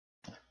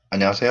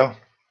안녕하세요.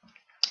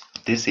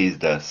 This is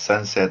the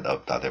sunset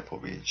of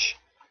Datepo Beach.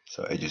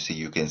 So as you see,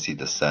 you can see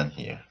the sun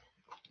here.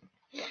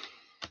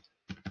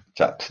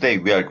 자, today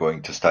we are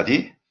going to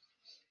study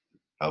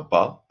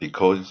about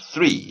because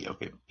 3.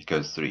 Okay,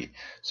 because 3.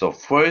 So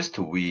first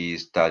we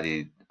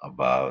studied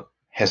about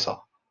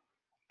해서.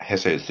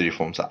 해서의 3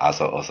 forms,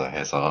 아서, 어서,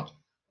 해서.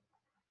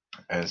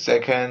 And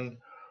second,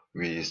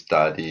 we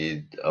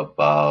studied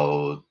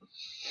about,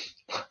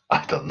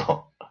 I don't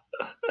know.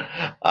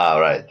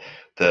 Right.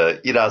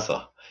 The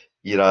일어서,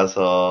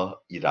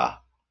 일하.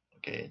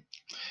 Okay.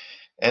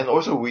 And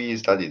also we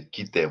studied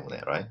기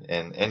때문에, right?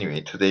 And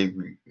anyway, today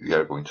we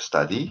are going to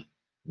study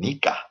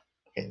니까.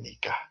 Okay,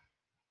 니까.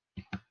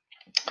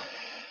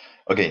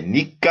 Okay,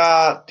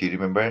 니까, do you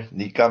remember?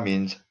 니까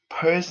means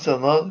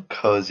personal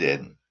cause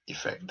and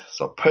effect.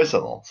 So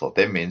personal, so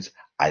that means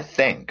I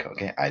think,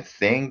 okay? I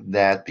think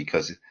that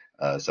because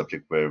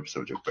subject verb.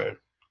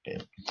 Okay.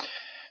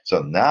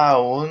 So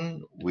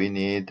noun, we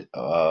need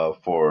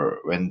for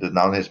when the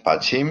noun has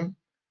받침,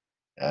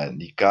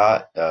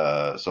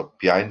 니까, so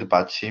behind the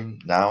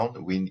받침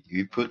noun,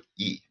 we put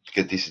e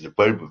because this is the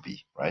verb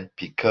be, right?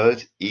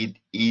 Because it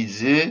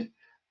is a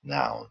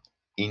noun,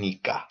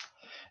 이니까.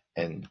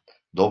 And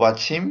no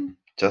받침,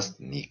 just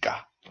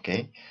니까.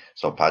 Okay?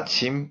 So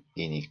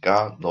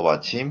받침이니까, no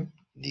받침,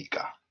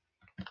 니까.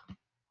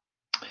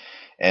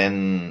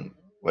 And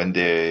when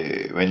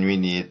we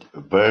need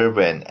verb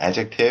and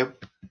adjective,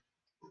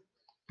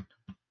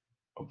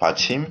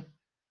 받침,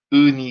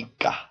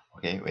 으니까.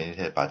 Okay, when it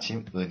has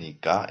받침,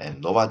 으니까,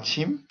 and no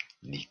받침,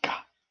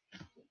 니까.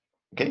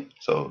 Okay,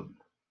 so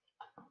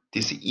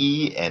this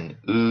e and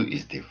으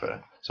is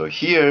different. So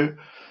here,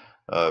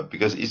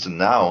 because it's a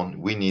noun,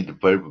 we need the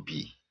verb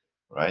be,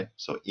 right?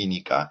 So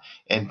이니까,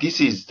 and this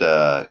is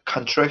the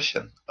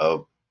contraction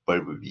of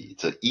verb be.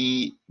 It's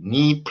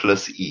ni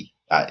plus e.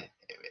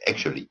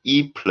 Actually,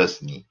 e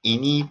plus ni.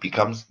 이니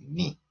becomes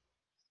ni.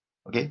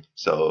 Okay,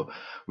 so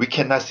we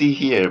cannot see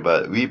here,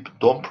 but we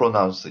don't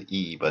pronounce the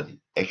e, but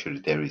actually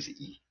there is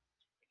e.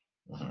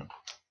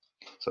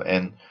 So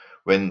and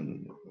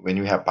when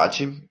you have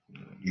받침,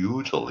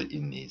 usually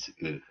it needs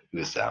a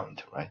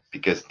sound, right?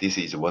 Because this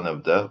is one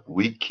of the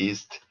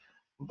weakest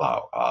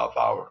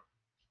vowel.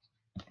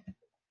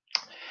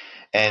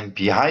 And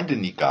behind the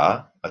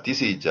니까,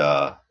 this is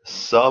a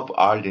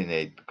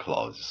subordinate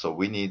clause. So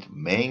we need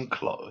main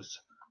clause.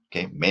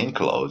 Okay, main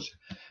clause,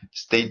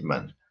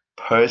 statement,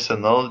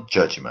 personal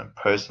judgment,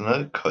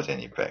 personal cause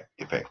and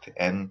effect.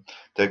 And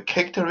the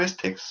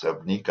characteristics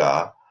of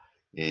니까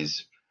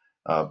is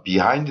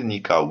behind the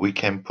니까 we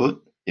can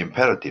put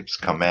imperatives,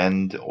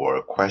 command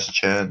or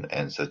question,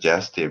 and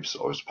suggestives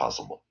as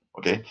possible.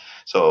 Okay,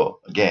 so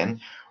again,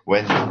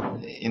 when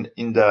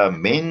in the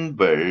main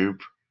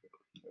verb,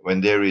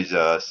 when there is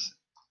a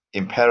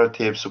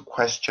imperatives,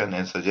 question,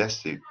 and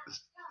suggestives,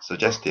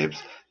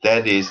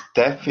 that is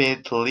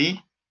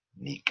definitely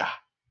니까.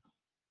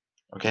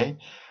 Okay,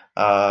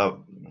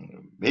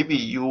 maybe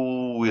you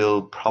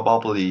will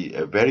probably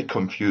very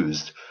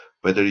confused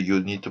whether you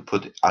need to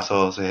put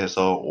아서,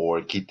 해서,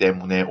 or 기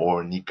때문에,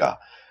 or 니까.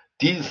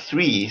 These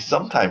three,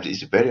 sometimes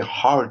it's very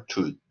hard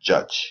to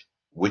judge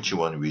which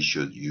one we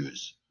should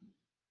use.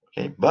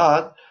 Okay,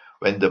 but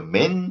when the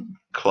main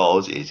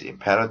clause is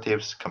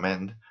imperatives,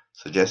 command,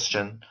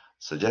 suggestion,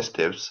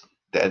 suggestives,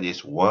 that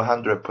is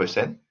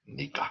 100%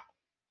 니까.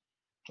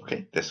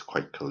 Okay, that's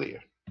quite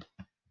clear.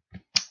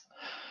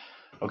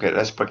 Okay,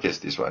 let's practice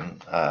this one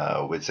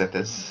with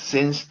sentence.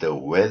 Since the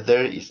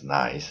weather is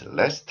nice,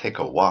 let's take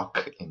a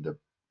walk in the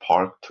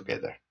park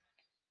together.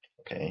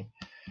 Okay,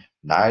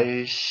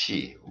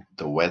 날씨,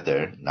 the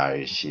weather,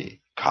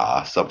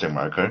 날씨가 subject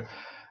marker.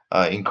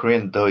 In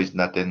Korean, though, is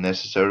not that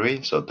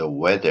necessary, so the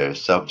weather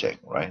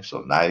subject, right?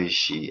 So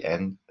날씨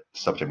and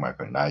subject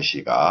marker,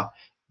 날씨가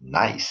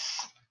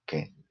nice.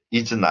 Okay,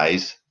 it's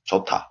nice,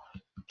 좋다,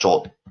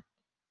 좋.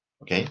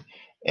 Okay,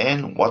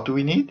 and what do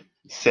we need?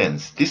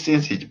 Since. This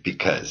since is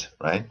because,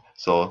 right?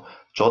 So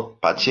좋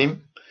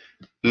받침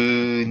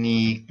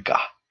으니까,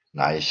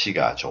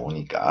 날씨가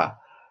좋으니까.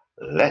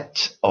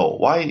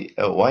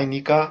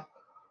 why니까?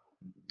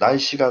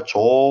 날씨가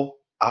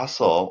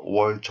좋아서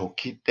or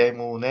좋기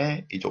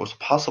때문에 is also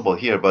possible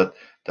here, but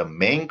the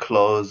main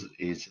clause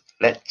is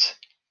let,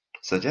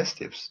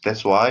 suggestives.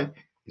 That's why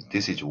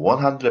this is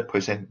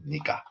 100%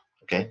 니까.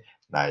 Okay,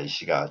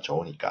 날씨가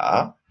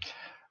좋으니까.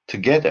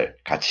 Together,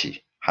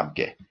 같이,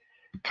 함께,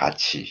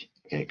 같이,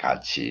 okay,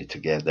 같이,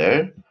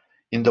 together,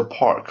 in the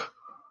park,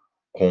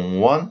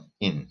 공원,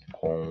 in,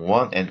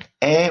 공원, and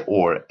에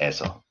or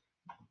에서.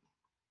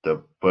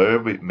 The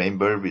main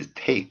verb is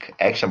take,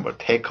 action verb,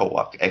 take a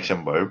walk,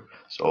 action verb.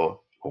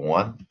 So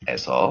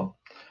공원에서,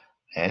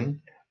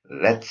 and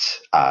let's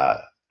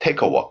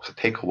take a walk. So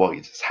take a walk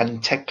is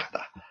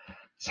산책하다.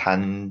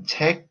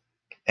 산책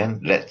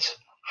and let's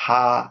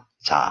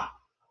하자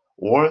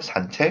or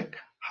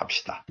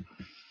산책합시다.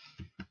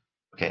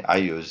 Okay, I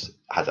use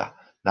하자.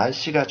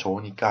 날씨가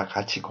좋으니까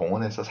같이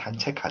공원에서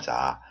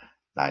산책하자.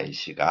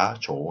 날씨가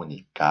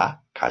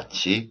좋으니까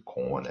같이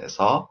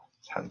공원에서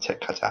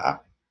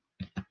산책하자.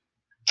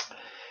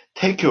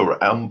 take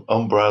your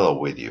umbrella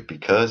with you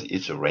because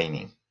it's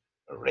raining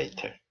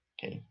later.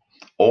 Okay,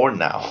 or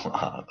now.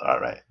 All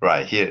right,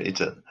 right here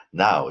it's a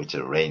now. It's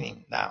a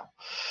raining now.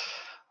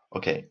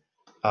 Okay.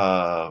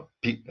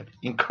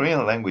 In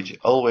Korean language,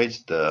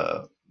 always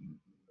the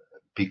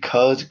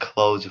because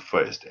clause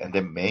first and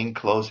then main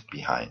clause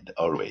behind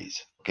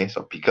always. Okay,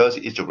 so because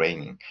it's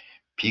raining,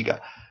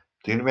 비가.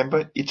 Do you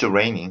remember? It's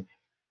raining.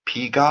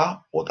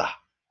 비가 오다.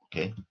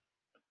 Okay,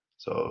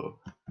 so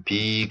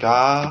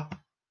비가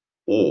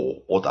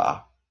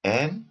오다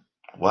and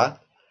what?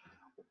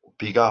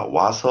 비가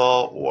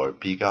와서 or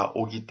비가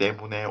오기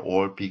때문에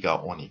or 비가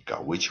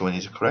오니까. Which one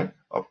is correct?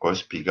 Of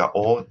course, 비가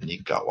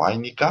오니까.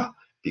 Why니까?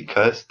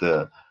 Because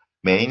the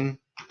main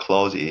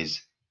clause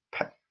is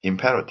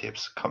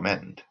imperatives,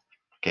 command.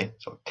 Okay,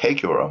 so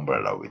take your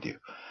umbrella with you.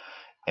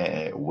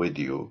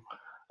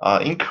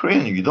 In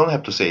Korean, you don't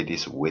have to say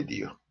this with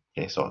you.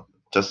 Okay, so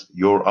just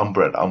your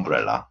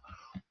umbrella.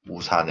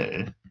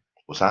 우산을,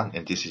 우산,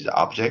 and this is the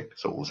object.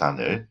 So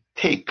우산을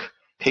take.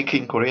 Take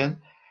in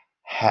Korean,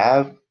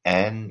 have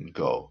and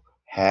go.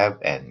 Have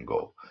and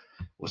go.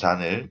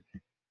 우산을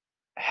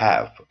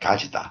have,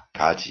 가지다,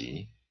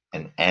 가지,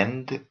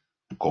 and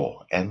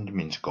go. And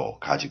means go.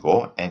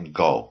 가지고 and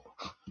go.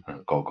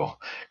 go.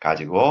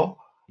 가지고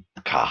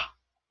가.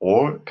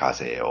 or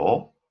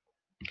가세요.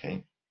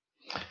 Okay.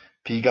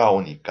 비가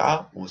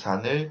오니까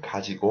우산을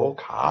가지고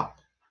가.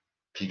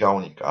 비가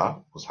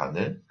오니까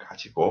우산을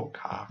가지고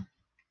가.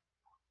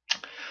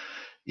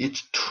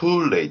 It's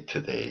too late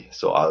today,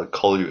 so I'll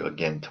call you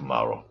again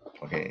tomorrow.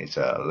 Okay, it's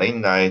a late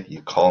night,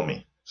 you call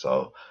me.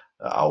 So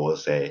I will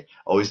say,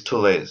 oh, it's too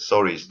late.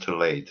 Sorry, it's too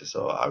late.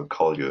 So I'll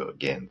call you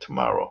again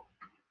tomorrow.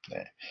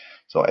 Yeah.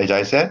 So as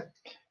I said,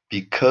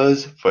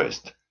 because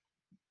first.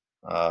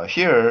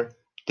 Here,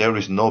 there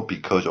is no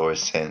because or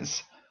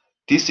sense.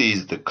 This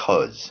is the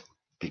cause.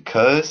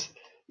 Because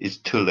it's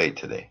too late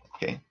today.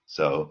 Okay,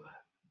 so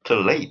too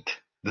late,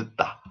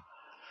 늦다.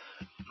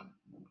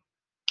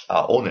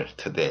 오늘,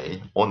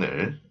 today,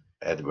 오늘,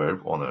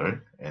 adverb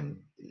오늘,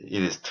 and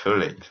it is too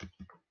late.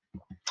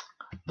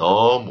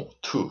 너무,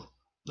 too,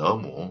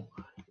 너무,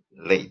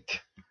 late,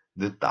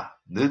 늦다,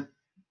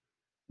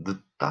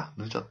 늦다,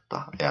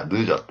 늦었다, yeah,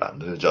 늦었다,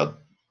 늦었,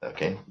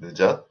 okay,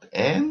 늦었,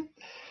 and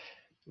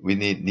we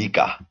need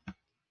니까,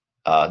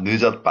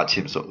 늦었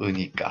받침소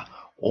으니까.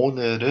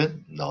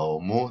 오늘은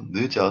너무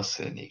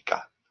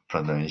늦었으니까.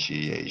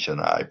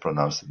 Pronunciation, I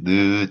pronounce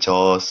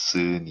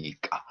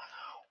늦었으니까.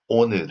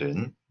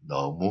 오늘은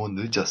너무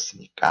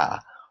늦었으니까.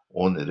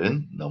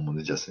 오늘은 너무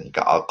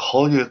늦었으니까. I'll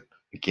call you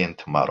again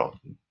tomorrow.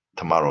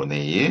 Tomorrow,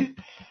 내일.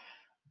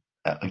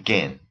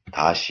 Again,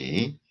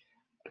 다시.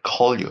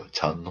 Call you,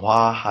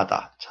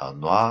 전화하다.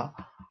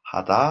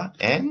 전화하다.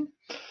 And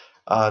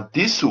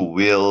this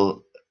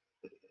will,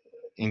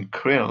 in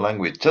Korean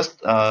language,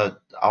 just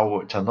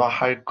our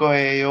전화할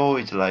거예요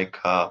is like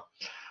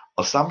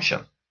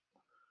assumption.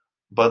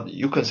 But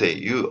you can say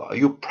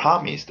you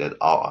promise that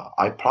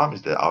I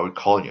promise that I will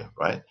call you,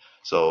 right?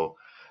 So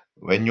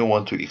when you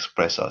want to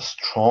express a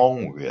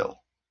strong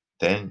will,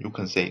 then you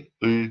can say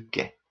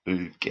을게.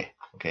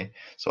 Okay?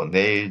 So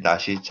내일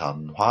다시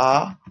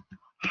전화할게.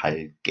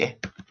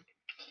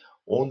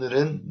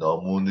 오늘은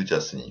너무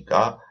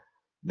늦었으니까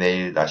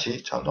내일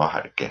다시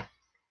전화할게.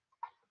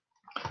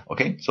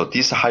 Okay? So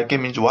this 할게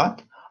means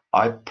what?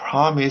 I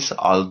promise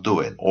I'll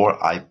do it,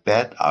 or I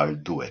bet I'll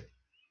do it.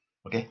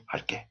 Okay?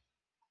 할게.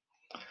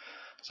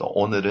 So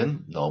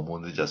오늘은 너무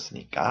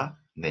늦었으니까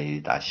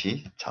내일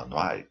다시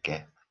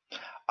전화할게.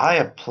 I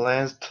have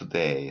plans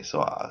today,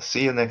 so I'll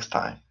see you next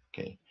time.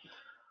 Okay.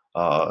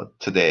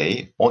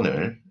 Today,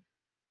 오늘.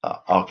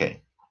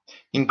 Okay.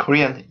 In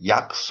Korean,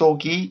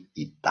 약속이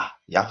있다.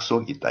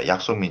 약속이 있다.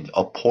 약속 means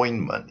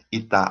appointment.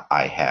 있다,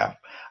 I have.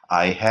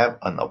 I have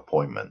an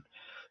appointment.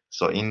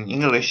 So in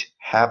English,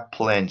 have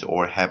plans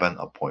or have an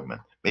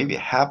appointment. Maybe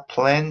have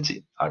plans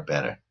are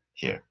better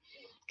here.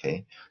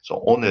 Okay. So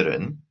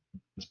오늘은,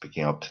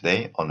 speaking of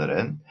today,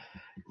 오늘은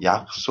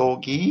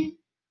약속이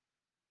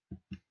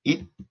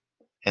있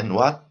and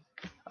what?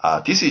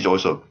 This is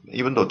also,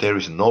 even though there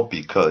is no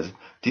because,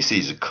 this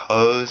is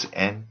cause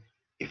and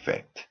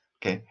effect.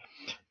 Okay.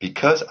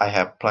 Because I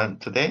have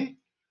planned today,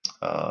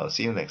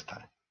 see you next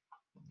time.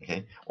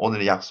 Okay.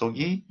 오늘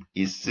약속이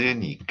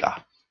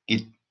있으니까,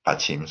 it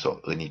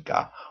받침소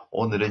으니까,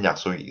 오늘은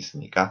약속이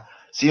있으니까,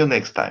 see you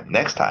next time.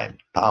 Next time,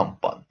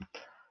 다음번.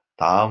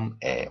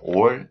 다음에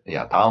or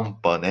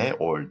다음번에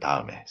or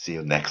다음에. See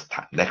you next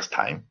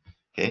time.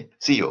 Okay.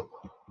 See you.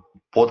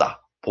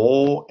 보다.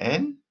 보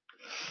and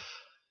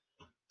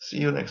see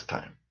you next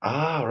time.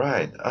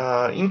 Right.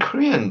 In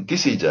Korean,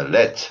 this is a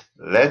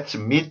let's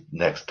meet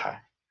next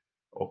time.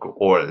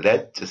 Or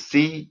let's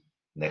see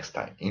next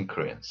time in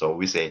Korean. So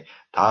we say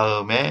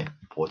다음에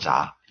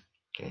보자.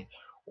 Okay.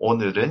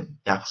 오늘은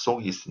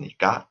약속이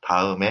있으니까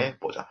다음에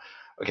보자.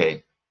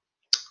 Okay.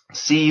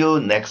 See you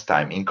next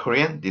time in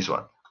Korean. This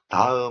one.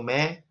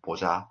 다음에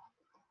보자.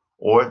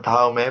 Or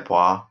다음에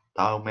봐.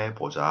 다음에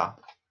보자.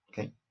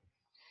 Okay.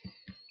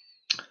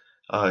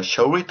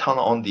 Shall we turn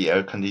on the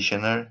air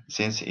conditioner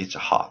since it's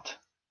hot?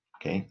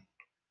 Okay.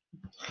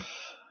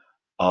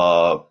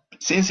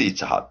 since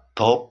it's hot,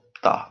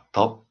 덥다,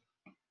 덥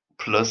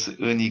plus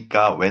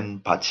으니까 when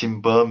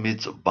받침버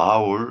meets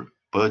vowel,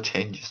 버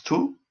changes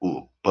to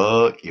우,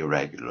 버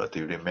irregular. Do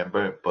you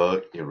remember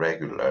버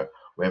irregular?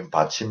 When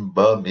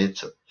받침버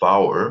meets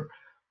vowel,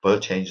 버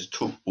changes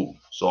to 우.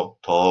 So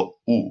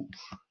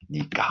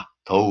더우니까,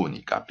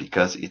 더우니까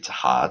because it's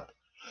hot.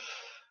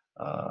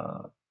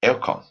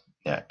 Aircon,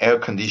 yeah, air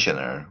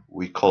conditioner.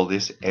 We call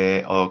this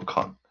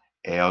aircon,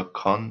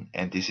 aircon,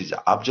 and this is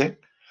the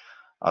object.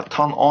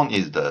 Turn on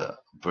is the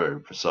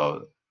verb.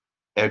 So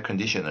air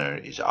conditioner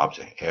is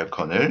object.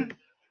 aircon을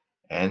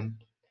and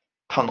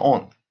turn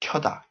on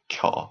켜다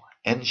켜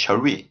and shall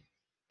we?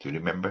 Do you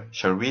remember?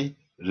 Shall we?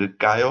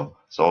 를까요?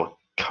 So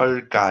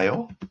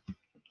켤까요?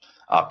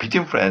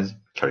 Between friends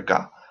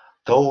켤까?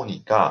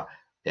 더우니까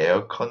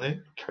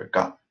에어컨을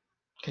켤까?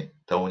 Okay,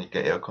 더우니까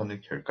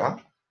에어컨을 켤까?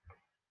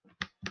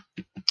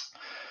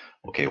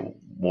 Okay,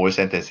 more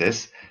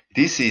sentences.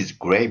 This is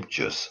grape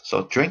juice,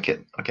 so drink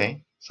it.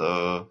 Okay,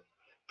 so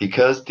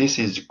because this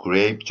is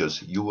grape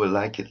juice, you will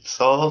like it,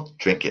 so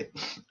drink it.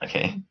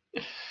 Okay,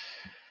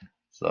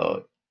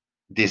 so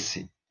this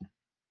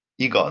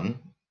이건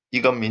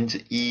means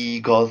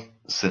이건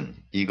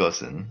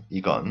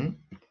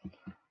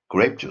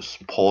grape juice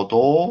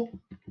포도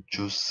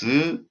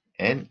juice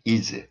and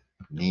is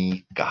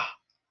니까.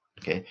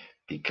 Okay,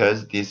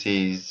 because this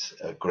is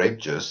grape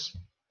juice,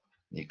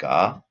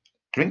 니까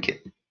drink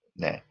it.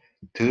 네,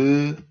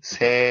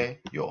 드세요.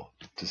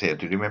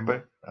 Do you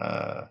remember?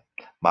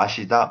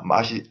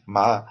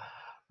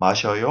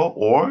 마셔요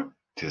or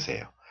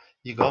드세요.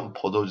 이건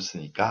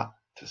포도주스니까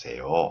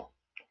드세요.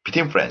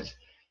 Between friends.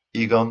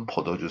 이건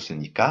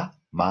포도주스니까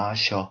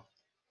마셔.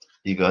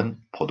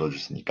 이건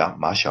포도주스니까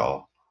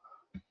마셔.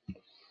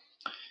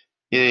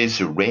 It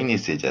is rainy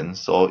season,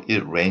 so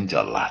it rains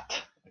a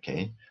lot.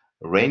 Okay,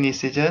 rainy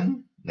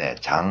season. 네,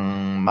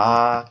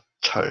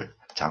 장마철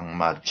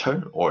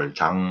or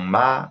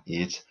장마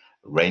is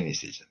rainy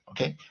season.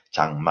 Okay,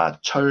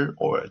 장마철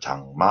or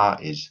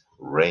장마 is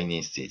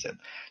rainy season.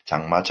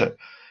 장마철,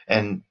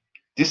 and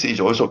this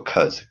is also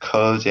cause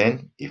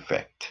and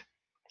effect.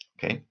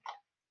 Okay,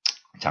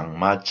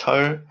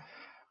 장마철.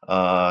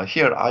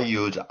 Here I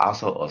use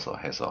also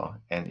해서,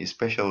 and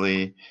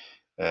especially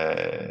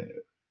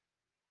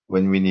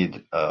when we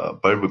need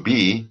verb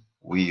be,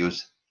 we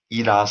use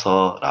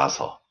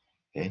라서.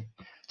 Okay,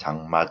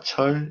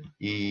 장마철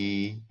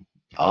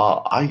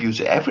I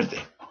use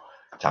everything.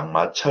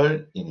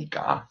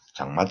 장마철이니까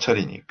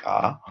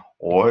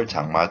or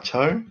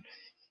장마철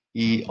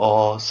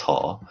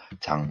이어서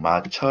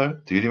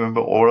장마철. Do you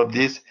remember all of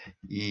this?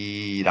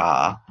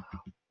 이라서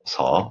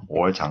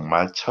or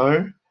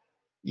장마철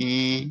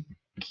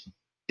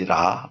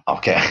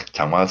okay.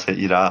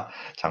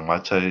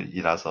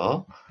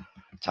 장마철이라서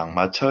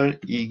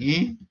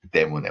장마철이기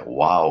때문에.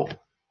 Wow,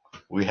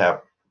 we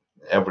have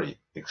every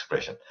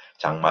expression.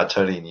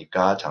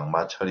 장마철이니까,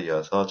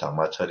 장마철이어서,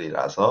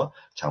 장마철이라서,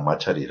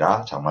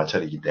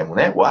 장마철이기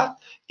때문에. What?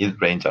 It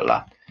rains a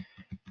lot.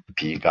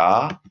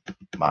 비가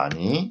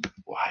많이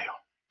와요.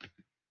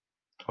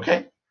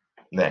 Okay?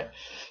 네.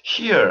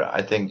 Here,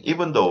 I think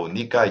even though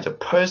니까 is a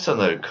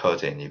personal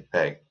cause and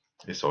effect,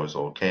 it's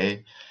also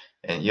okay.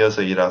 And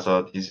이어서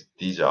이라서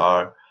these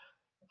are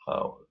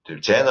the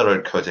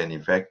general cause and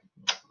effect.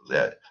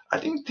 I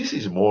think this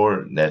is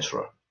more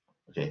natural.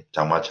 Okay,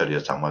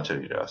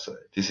 장마철이라서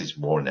this is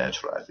more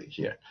natural, I think,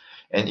 here.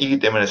 And 이기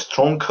때문에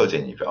strong cause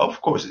and effect.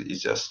 Of course,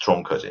 it's a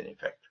strong cause and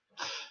effect.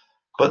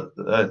 But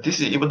this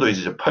is, even though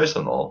it's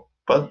personal,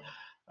 but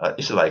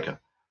it's like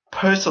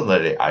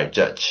personally I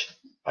judge.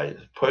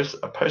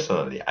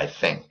 Personally I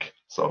think.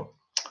 So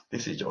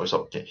this is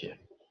also okay here.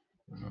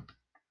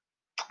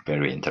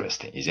 Very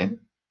interesting, isn't it?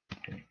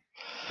 Okay.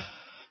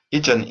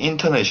 It's an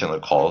international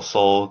call,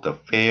 so the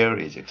fare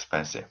is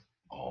expensive.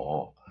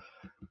 Oh,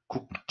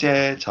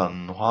 국제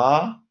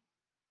전화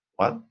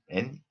what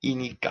and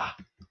이니까.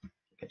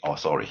 Oh,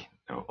 sorry.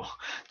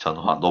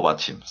 전화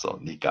노받침, so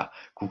니까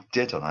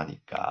국제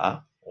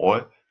전화니까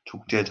or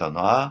국제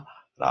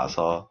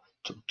전화라서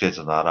국제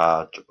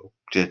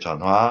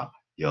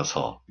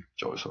전화여서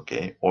it's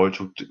okay. or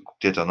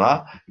국제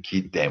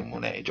전화기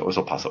때문에 it's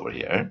also possible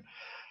here.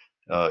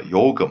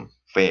 요금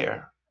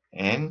fare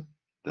and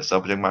the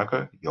subject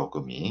marker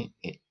요금이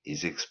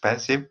is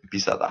expensive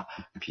비싸다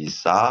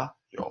비싸요.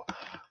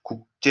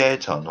 국제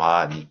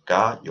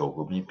전화니까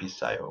요금이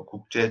비싸요.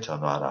 국제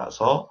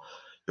전화라서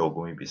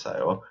요금이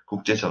비싸요.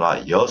 국제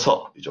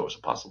전화여서 is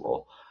also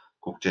possible.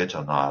 국제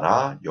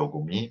전화라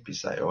요금이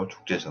비싸요.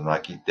 국제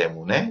전화기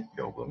때문에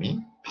요금이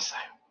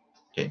비싸요.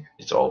 Okay,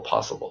 it's all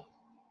possible.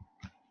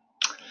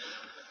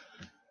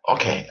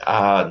 Okay,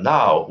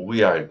 now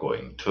we are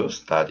going to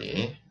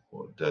study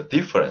the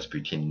difference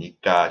between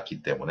니까,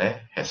 기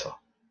때문에 해서.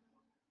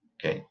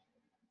 Okay,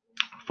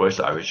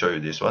 first I will show you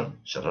this one.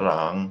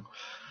 샤라랑.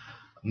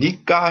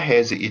 니까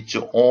has its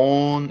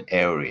own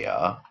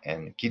area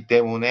and 기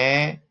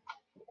때문에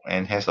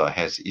and 해서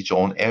has its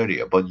own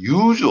area, but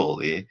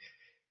usually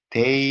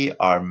they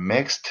are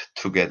mixed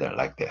together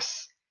like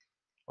this.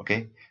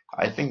 Okay,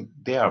 I think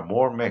they are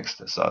more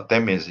mixed. So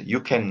that means you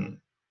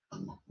can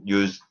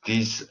use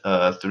these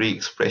three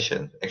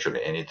expressions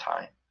actually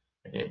anytime.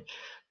 Okay,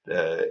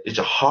 it's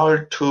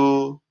hard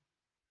to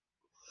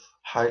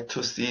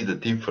see the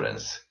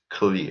difference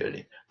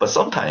clearly, but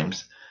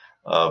sometimes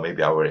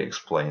maybe I will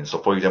explain. So,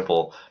 for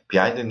example,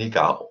 behind the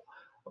nika,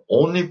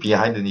 only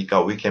behind the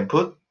nika we can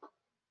put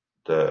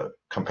the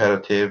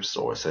comparatives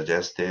or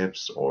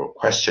suggestives or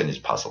question is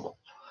possible.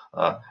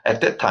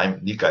 At that time,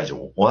 nika is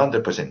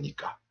 100%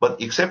 nika.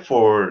 But except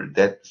for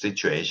that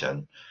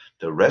situation,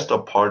 the rest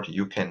of part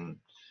you can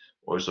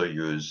also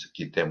use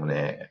기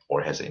때문에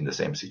or has in the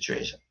same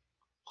situation.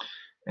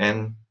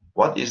 And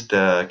what is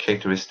the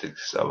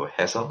characteristics of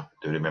해서?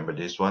 Do you remember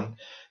this one?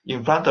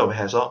 In front of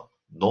해서,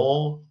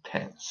 no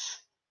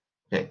tense.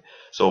 Okay,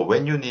 so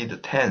when you need the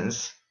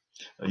tense,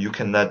 you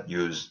cannot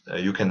use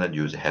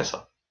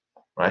해서,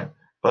 right?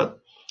 But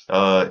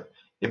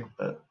if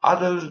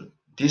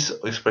this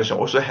expression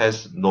also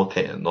has no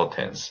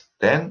tense,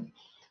 then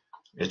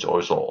it's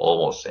also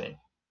almost same.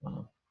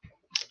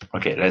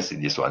 Okay, let's see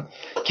this one.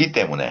 기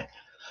때문에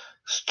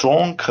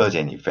strong cause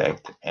and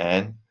effect,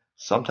 and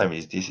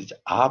sometimes this is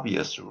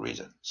obvious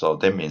reason. So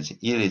that means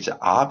it is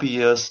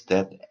obvious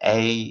that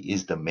A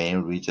is the main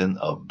reason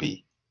of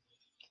B.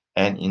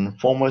 And in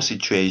formal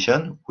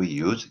situation, we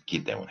use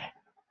기 때문에.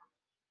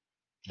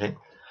 Okay.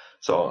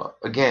 So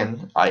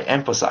again, I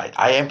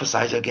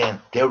emphasize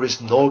again, there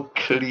is no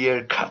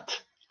clear cut.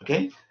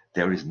 Okay,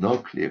 there is no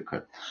clear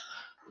cut.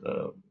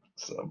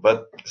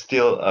 But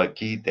still,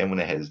 기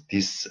때문에 has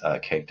these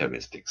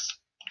characteristics.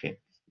 Okay,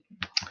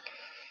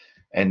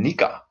 and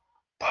니가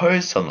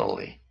personal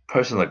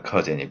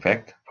cause and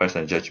effect,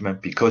 personal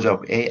judgment because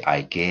of A.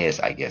 I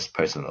guess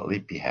personally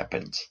B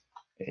happens.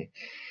 Okay,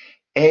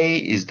 A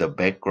is the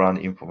background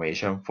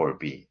information for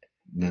B.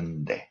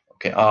 는데.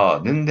 Okay.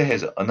 는데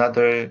has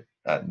another.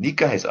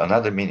 니까 has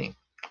another meaning.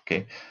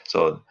 Okay.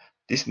 So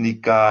this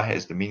니까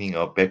has the meaning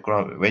of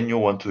background. When you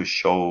want to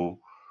show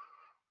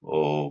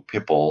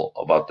people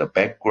about the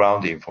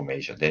background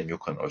information, then you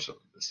can also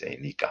say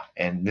니까.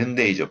 And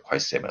는데 is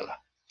quite similar.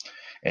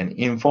 And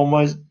in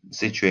formal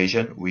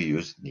situation, we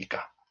use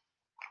니까.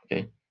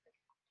 Okay.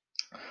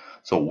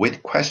 So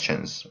with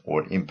questions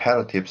or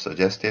imperative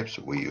suggestives,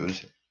 we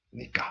use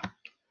니까.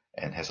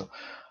 And 해서.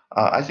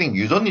 I think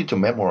you don't need to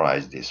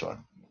memorize this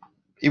one.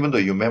 Even though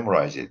you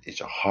memorize it, it's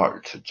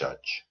hard to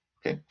judge.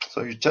 Okay,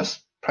 so you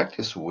just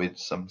practice with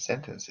some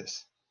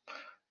sentences.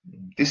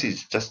 This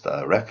is just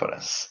a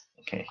reference.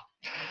 Okay,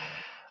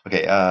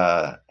 okay.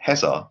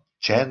 해서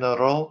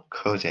general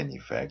cause and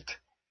effect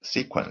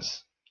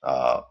sequence.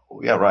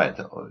 Yeah, right.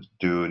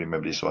 Do you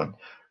remember this one?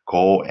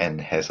 Go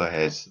and 해서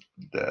has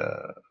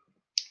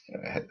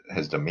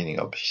the meaning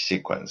of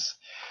sequence.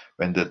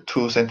 When the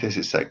two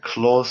sentences are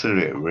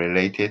closely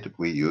related,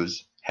 we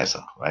use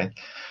해서, right?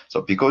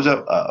 So because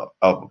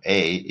of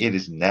A, it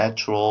is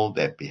natural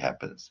that B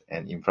happens.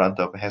 And in front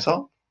of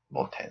해서,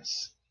 no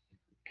tense.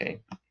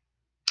 Okay.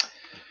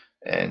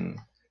 And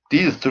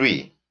these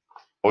three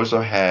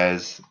also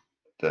has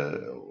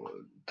the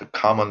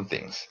common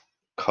things,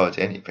 cause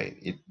and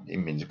effect. It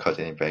means cause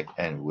and effect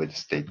and with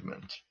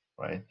statement,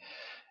 right?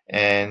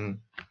 And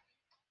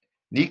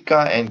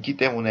니까 and 기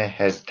때문에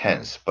has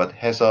tense, but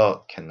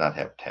해서 cannot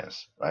have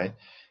tense, right?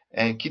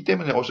 And 기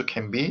때문에 also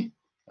can be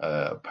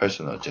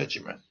personal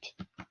judgment.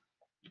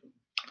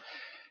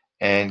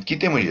 And 기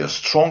때문에 is a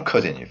strong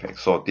cause and effect.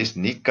 So this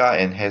니까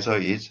and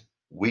해서 is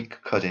weak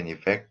cause and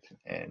effect,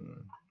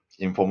 and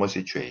informal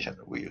situation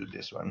we use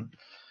this one.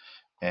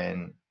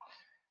 And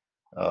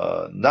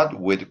not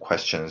with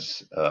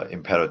questions,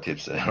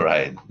 imperatives,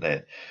 right?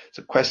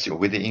 So question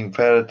with the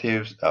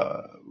imperatives,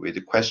 with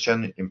the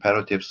question,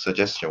 imperative,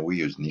 suggestion, we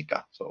use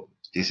니까. So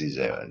this is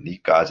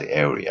니까's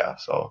area.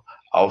 So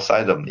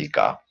outside of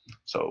니까,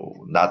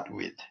 so not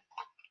with.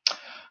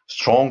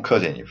 Strong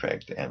cause and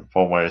effect, and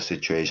formal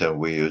situation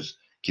we use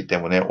기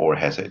때문에 or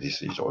해서.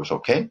 This is also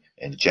okay,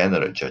 and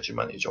general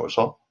judgment is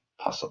also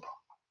possible.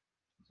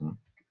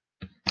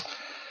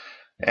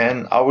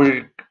 And I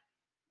will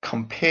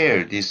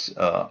compare this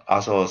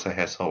also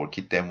해서 or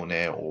기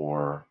때문에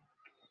or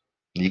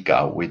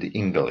니까 with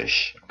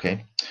English,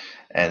 okay?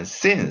 And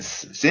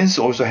since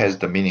also has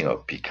the meaning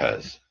of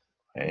because,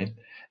 right?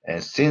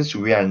 And since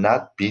we are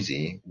not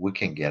busy, we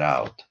can get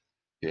out.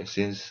 Okay,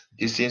 since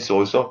this is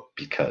also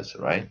because,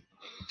 right?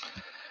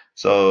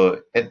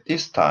 So at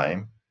this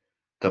time,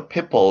 the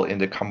people in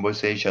the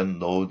conversation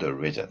know the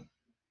reason.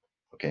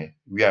 Okay,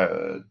 we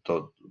are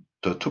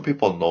the two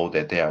people know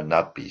that they are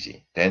not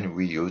busy. Then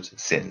we use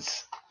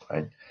since,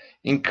 right?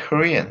 In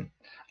Korean,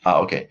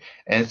 okay,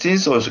 and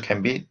since also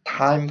can be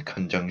time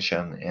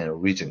conjunction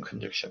and reason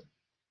conjunction.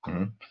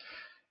 And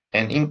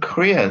in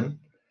Korean,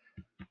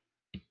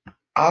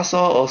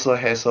 also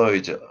해서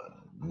is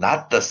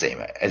not the same.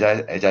 As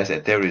I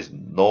said, there is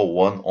no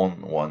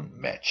one-on-one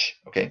match.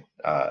 Okay,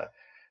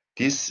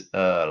 this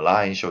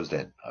line shows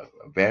that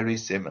very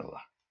similar.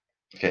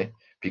 Okay,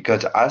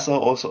 because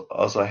also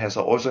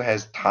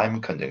has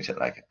time conjunction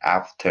like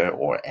after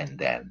or and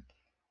then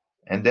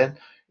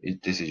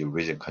this is your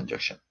reason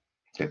conjunction.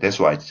 Okay, that's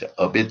why it's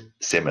a bit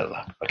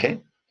similar.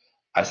 Okay,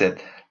 I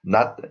said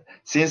not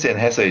since and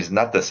해서 is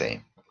not the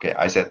same. Okay,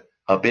 I said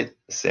a bit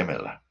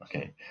similar.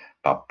 Okay,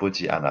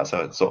 바쁘지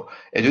않아서. So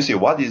as you see,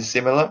 what is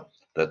similar?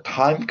 The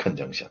time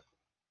conjunction.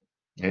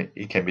 Okay,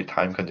 it can be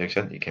time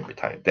conjunction. It can be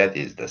time. That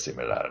is the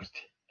similarity.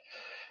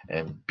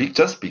 And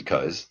just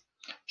because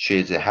she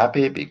is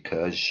happy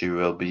because she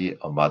will be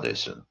a mother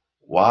soon.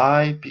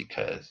 Why?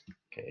 Because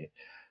okay,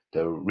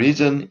 the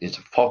reason is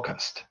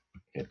focused.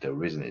 Okay, the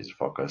reason is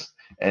focused.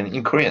 And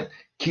in Korean,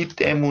 기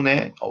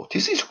때문에. Oh,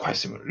 this is quite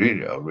similar.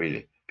 Really,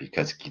 really.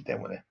 Because 기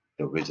때문에.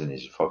 The reason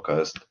is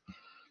focused.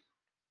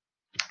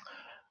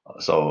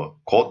 So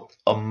곧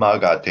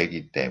엄마가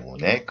되기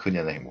때문에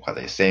그녀는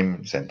행복하다.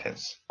 Same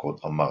sentence. 곧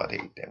엄마가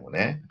되기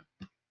때문에.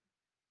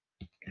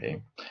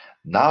 Okay.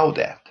 Now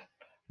that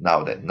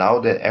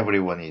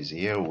everyone is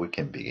here, we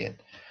can begin.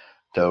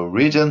 The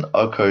reason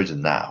occurs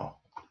now.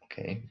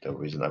 Okay, the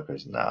reason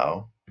occurs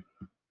now.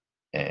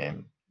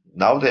 And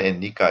now that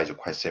and 니까 is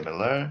quite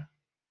similar.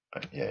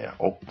 Yeah.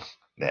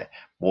 네,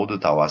 모두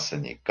다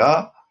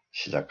왔으니까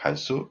시작할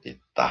수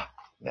있다.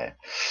 네,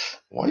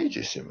 why is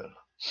it similar?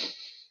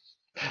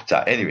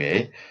 자,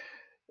 anyway,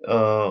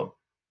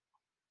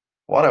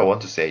 what I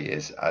want to say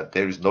is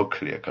there is no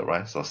clear cut,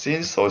 right? So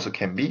since also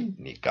can be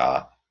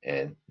니까,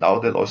 and now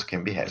that also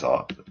can be has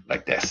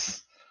like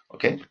this.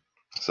 Okay,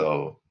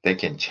 so they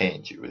can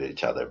change with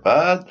each other,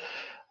 but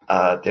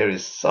there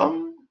is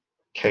some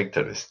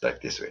characteristics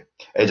like this way.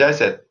 As I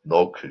said,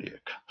 no clear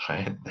cut,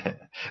 right?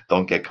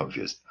 Don't get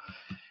confused.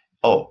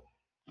 Oh,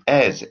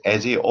 as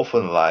he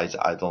often lies,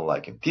 I don't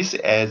like him. This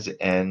as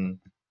and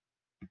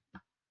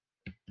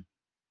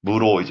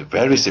무로 is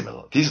very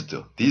similar. These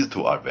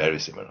two are very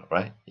similar,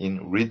 right?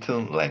 In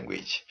written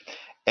language,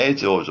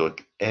 as also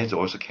has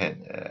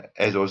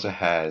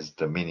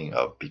the meaning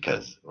of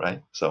because,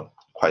 right? So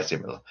quite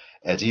similar.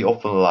 As he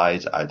often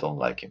lies, I don't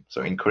like him.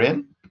 So in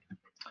Korean,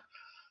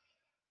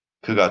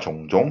 그가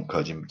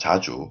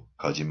자주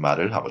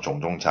거짓말을 하고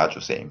종종 자주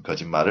same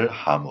거짓말을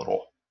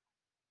함으로.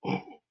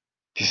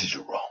 This is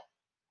wrong.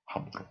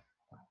 함으로.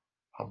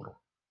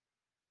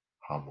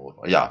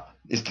 Yeah,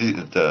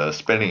 the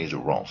spelling is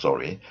wrong.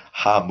 Sorry.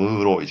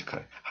 함으로 is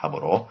correct.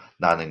 함으로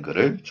나는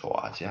그를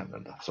좋아하지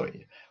않는다. So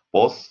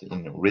both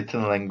in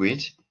written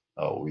language,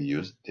 we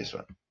use this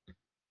one.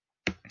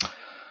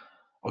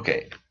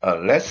 Okay,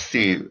 let's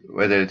see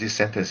whether this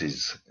sentence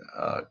is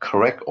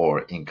correct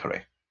or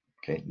incorrect.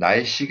 Okay,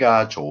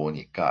 날씨가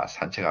좋으니까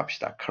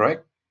산책합시다.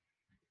 Correct?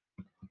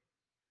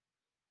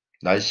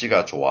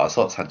 날씨가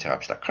좋아서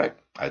산책합시다. Correct?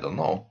 I don't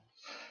know.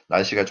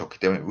 날씨가 좋기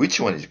때문에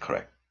which one is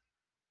correct?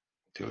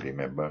 Do you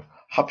remember?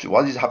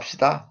 What is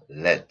합시다?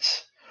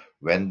 Let's.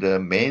 When the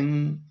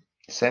main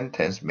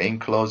sentence, main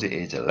clause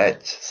is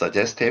let's,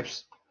 suggestive,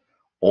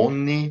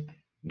 only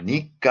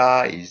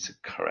니까 is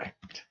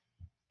correct.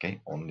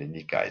 Okay, only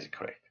니까 is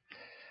correct.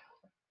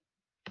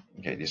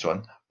 Okay, this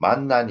one.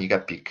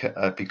 만나니까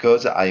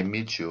because I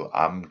meet you,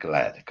 I'm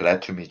glad.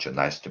 Glad to meet you,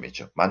 nice to meet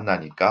you.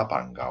 만나니까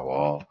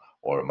반가워.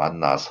 Or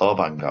만나서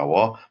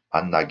반가워.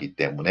 만나기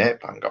때문에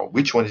반가워.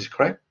 Which one is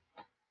correct?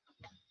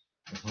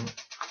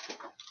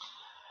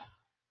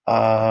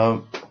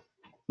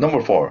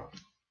 Number 4.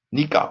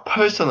 니까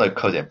personal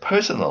cousin.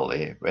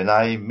 Personally, when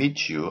I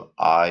meet you,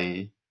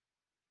 I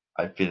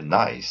feel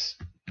nice.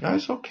 Yeah,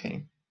 it's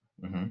okay.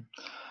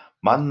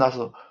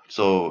 만나서.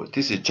 So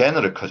this is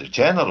general cousin.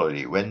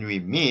 Generally, when we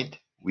meet,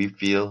 we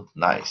feel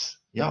nice.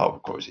 Yeah,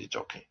 of course, it's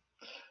okay.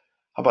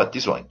 How about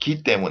this one?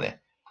 기 때문에.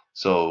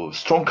 So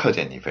strong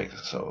cousin effect.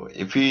 So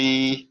if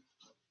we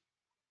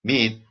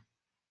meet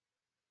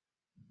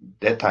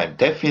that time,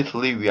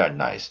 definitely we are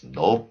nice.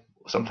 No,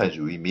 sometimes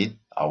we meet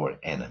our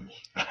enemy,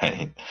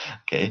 right?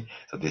 Okay,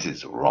 so this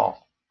is wrong.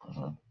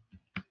 How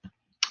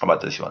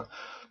about this one?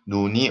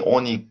 눈이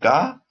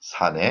오니까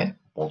산에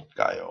못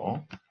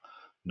가요.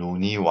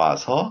 눈이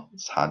와서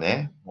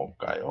산에 못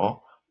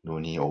가요.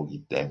 눈이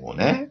오기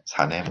때문에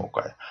산에 못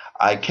가요.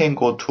 I can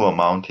go to a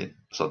mountain.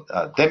 So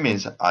that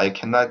means I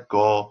cannot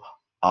go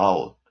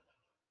out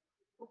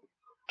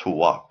to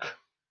walk.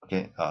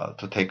 Okay,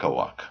 to take a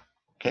walk.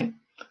 Okay,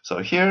 so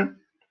here,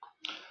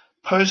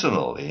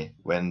 personally,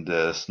 when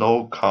the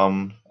snow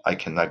comes, I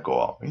cannot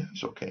go out. Yeah,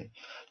 it's okay.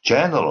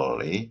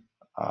 Generally,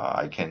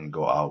 I can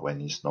go out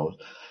when it snows.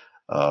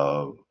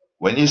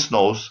 When it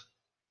snows,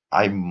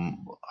 I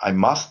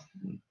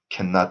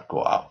cannot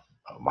go out.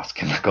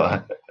 Cannot go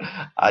out.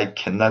 I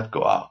cannot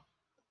go out.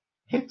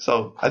 Okay,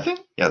 so I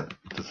think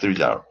the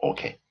three are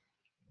okay.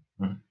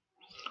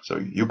 So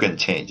you can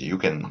change. You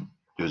can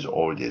use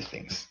all these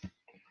things.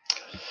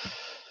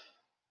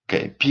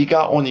 Okay,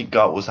 비가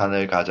오니까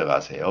우산을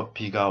가져가세요.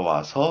 비가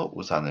와서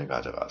우산을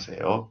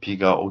가져가세요.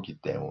 비가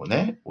오기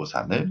때문에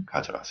우산을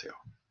가져가세요.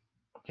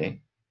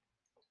 Okay.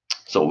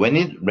 So when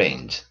it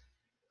rains,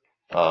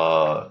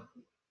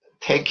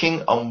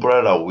 taking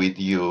umbrella with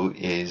you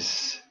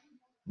is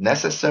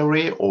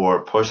necessary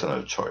or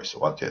personal choice?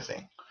 What do you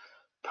think?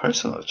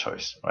 Personal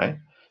choice, right?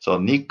 So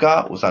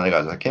니까 우산을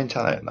가져서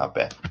괜찮아요, not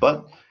bad.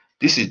 But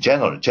this is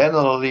general.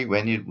 Generally,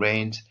 when it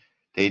rains,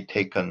 they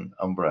take an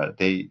umbrella.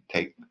 They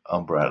take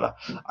umbrella.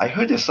 I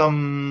heard that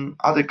some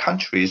other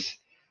countries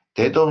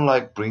they don't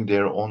like bring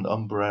their own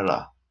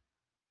umbrella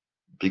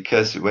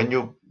because when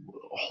you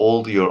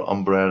hold your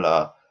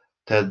umbrella,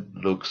 that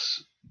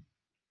looks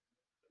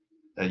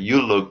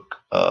you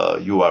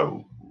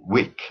are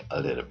weak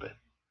a little bit.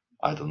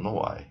 I don't know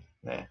why.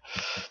 Yeah.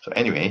 So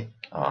anyway,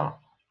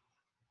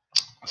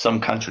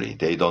 some country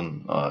they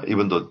don't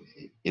even though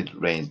it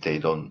rains they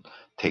don't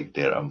take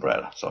their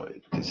umbrella. So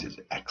this is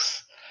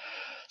X.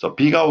 So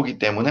비가 오기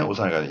때문에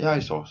우산을 가져. 야,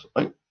 있어.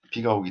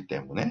 비가 오기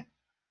때문에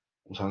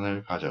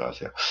우산을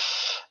가져가세요.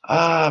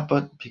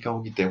 but 비가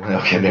오기 때문에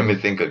okay, let me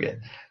think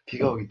again.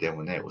 비가 오기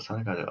때문에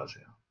우산을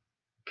가져가세요.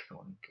 비가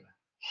오니까.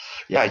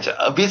 Yeah, it's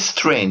a bit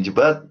strange,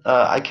 but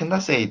I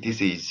cannot say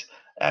this is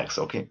X.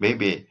 Okay,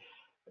 maybe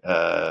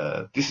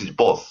this is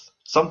both.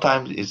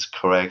 Sometimes it's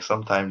correct,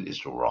 sometimes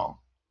it's wrong.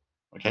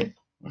 Okay.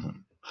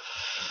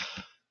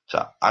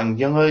 자,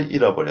 안경을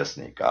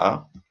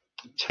잃어버렸으니까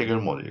책을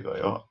못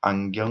읽어요.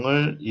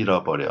 안경을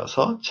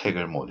잃어버려서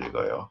책을 못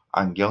읽어요.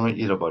 안경을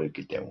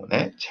잃어버렸기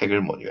때문에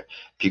책을 못 읽어요.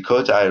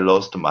 Because I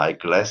lost my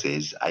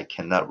glasses, I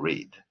cannot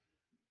read.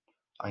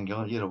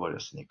 안경을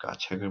잃어버렸으니까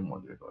책을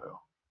못 읽어요.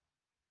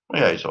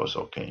 Yeah, it's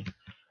also okay.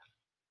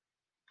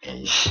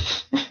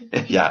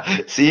 Yeah,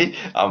 see,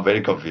 I'm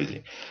very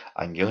confusing.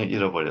 안경을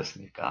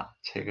잃어버렸으니까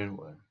책을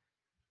못.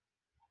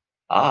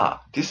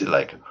 This is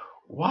like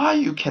why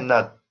you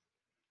cannot.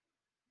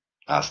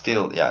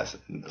 Still, yes.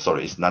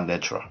 Sorry, it's not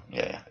natural.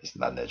 Yeah, it's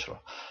not natural.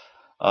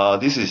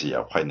 This is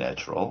quite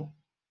natural.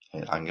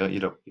 안경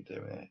잃었기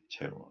때문에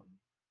책을.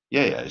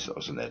 Yeah, it's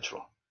also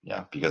natural.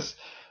 Yeah, because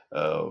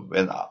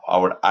when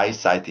our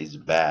eyesight is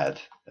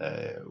bad,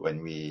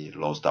 when we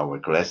lost our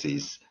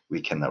glasses,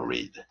 we cannot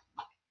read.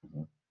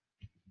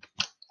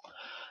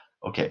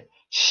 Okay.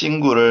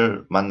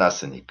 친구를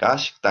만났으니까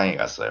식당에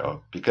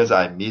갔어요. Because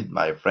I meet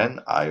my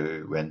friend,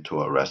 I went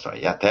to a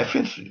restaurant. Yeah,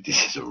 definitely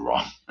this is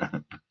wrong.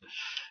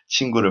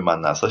 친구를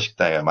만나서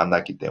식당에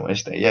만났기 때문에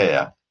식당에.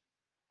 Yeah.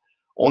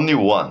 Only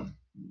one.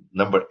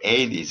 Number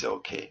 8 is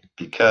okay.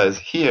 Because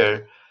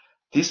here,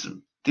 this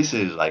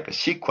is like a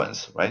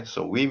sequence, right?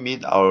 So we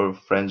meet our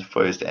friends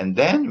first and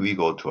then we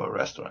go to a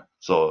restaurant.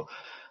 So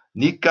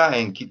니까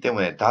and 기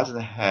때문에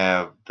doesn't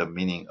have the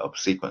meaning of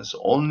sequence.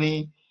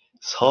 Only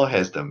서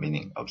has the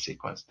meaning of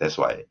sequence. That's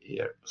why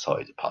here 서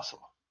is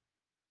possible.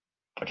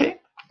 Okay?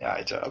 Yeah,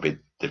 it's a bit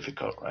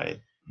difficult, right?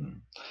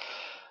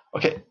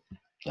 Okay.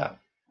 Yeah.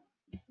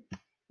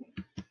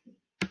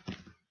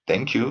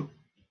 Thank you.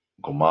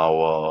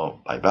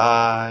 고마워. Bye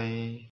bye.